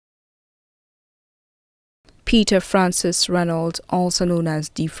Peter Francis Reynold, also known as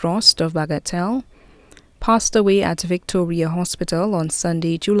Defrost of Bagatelle, passed away at Victoria Hospital on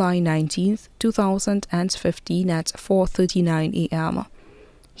Sunday, July 19, 2015 at 4:39 a.m.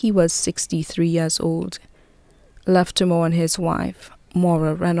 He was 63 years old. Left to mourn his wife,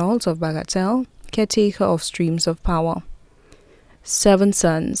 Maura Reynold of Bagatelle, caretaker of Streams of Power. 7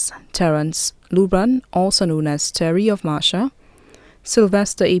 sons: Terence Lubran, also known as Terry of Marsha;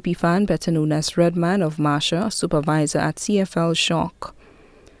 Sylvester Epiphan, better known as Redman of Marsha, supervisor at CFL Shock;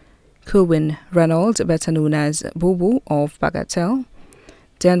 Kerwin Reynold, better known as Bobo of Bagatelle;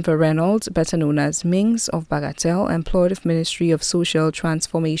 Denver Reynold, better known as Mings of Bagatelle, employed of Ministry of Social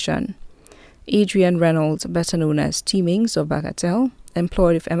Transformation; Adrian Reynold, better known as T. Mings of Bagatelle,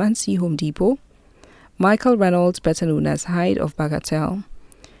 employed of M&C Home Depot; Michael Reynold, better known as Hyde of Bagatelle;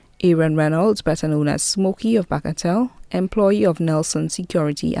 Aaron Reynolds, better known as Smokey of Bagatelle, employee of Nelson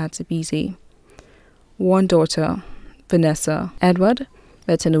Security at Ibiza. 1 daughter, Vanessa Edward,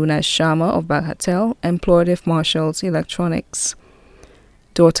 better known as Shama of Bagatelle, employed of Marshall's Electronics.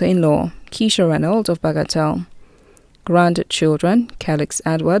 Daughter-in-law, Keisha Reynolds of Bagatelle. Grandchildren, Calix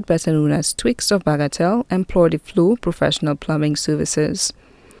Edward, better known as Twix of Bagatelle, employed of Flow Professional Plumbing Services.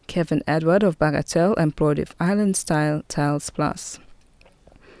 Kevin Edward of Bagatelle, employed of Island Style Tiles Plus.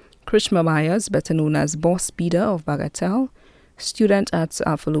 Krishma Myers, better known as Boss Bida of Bagatelle, student at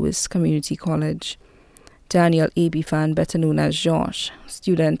Alpha Lewis Community College. Daniel Abifan, better known as Josh,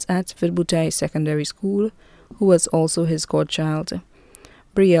 student at Vidbutai Secondary School, who was also his godchild.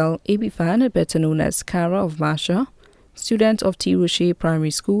 Brielle Abifan, better known as Cara of Marsha, student of T. Rocher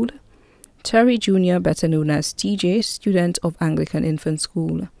Primary School. Terry Jr., better known as TJ, student of Anglican Infant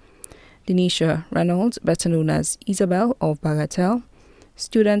School. Denisha Reynolds, better known as Isabel of Bagatelle,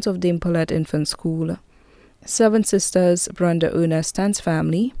 student of Dimplet Infant School. 7 sisters, Brenda Ernest and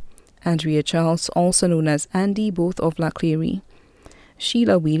family. Andrea Charles, also known as Andy, both of La Clery.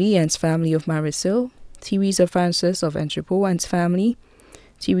 Sheila Wheely and family of Marisil. Teresa Francis of Entrepot and family.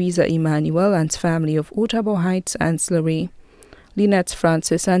 Teresa Emmanuel and family of Otago Heights and Slurry. Lynette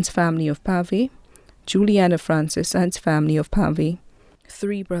Francis and family of Pave. Juliana Francis and family of Pave.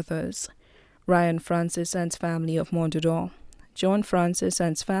 3 brothers: Ryan Francis and family of Mondador, John Francis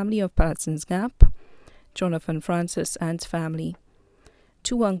and family of Patson's Gap, Jonathan Francis and family.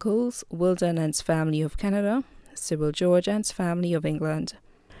 2 uncles: Wilden and family of Canada, Sybil George and family of England,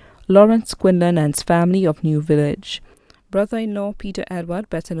 Lawrence Quinlan and family of New Village. Brother-in-law Peter Edward,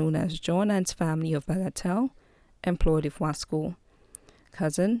 better known as John and family of Bagatelle, employed of Wasco.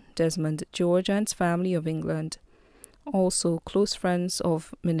 Cousin Desmond George and family of England. Also close friends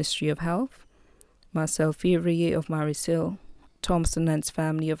of Ministry of Health: Marcel Fevrier of Marisil, Thompson and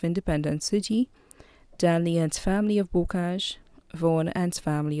family of Independence City, Danley and family of Bocage, Vaughan and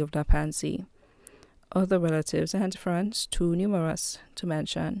family of La Pansy. Other relatives and friends too numerous to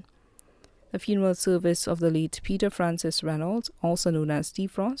mention. The funeral service of the late Peter Francis Reynold, also known as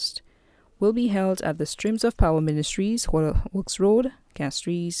Defrost, will be held at the Streams of Power Ministries, Works Road,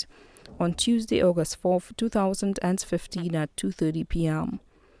 Castries, on Tuesday, August 4, 2015 at 2:30 p.m.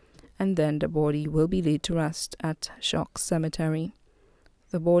 And then the body will be laid to rest at Shock Cemetery.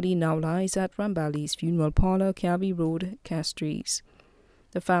 The body now lies at Rambali's Funeral Parlour, Cabby Road, Castries.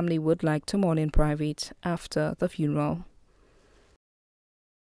 The family would like to mourn in private after the funeral.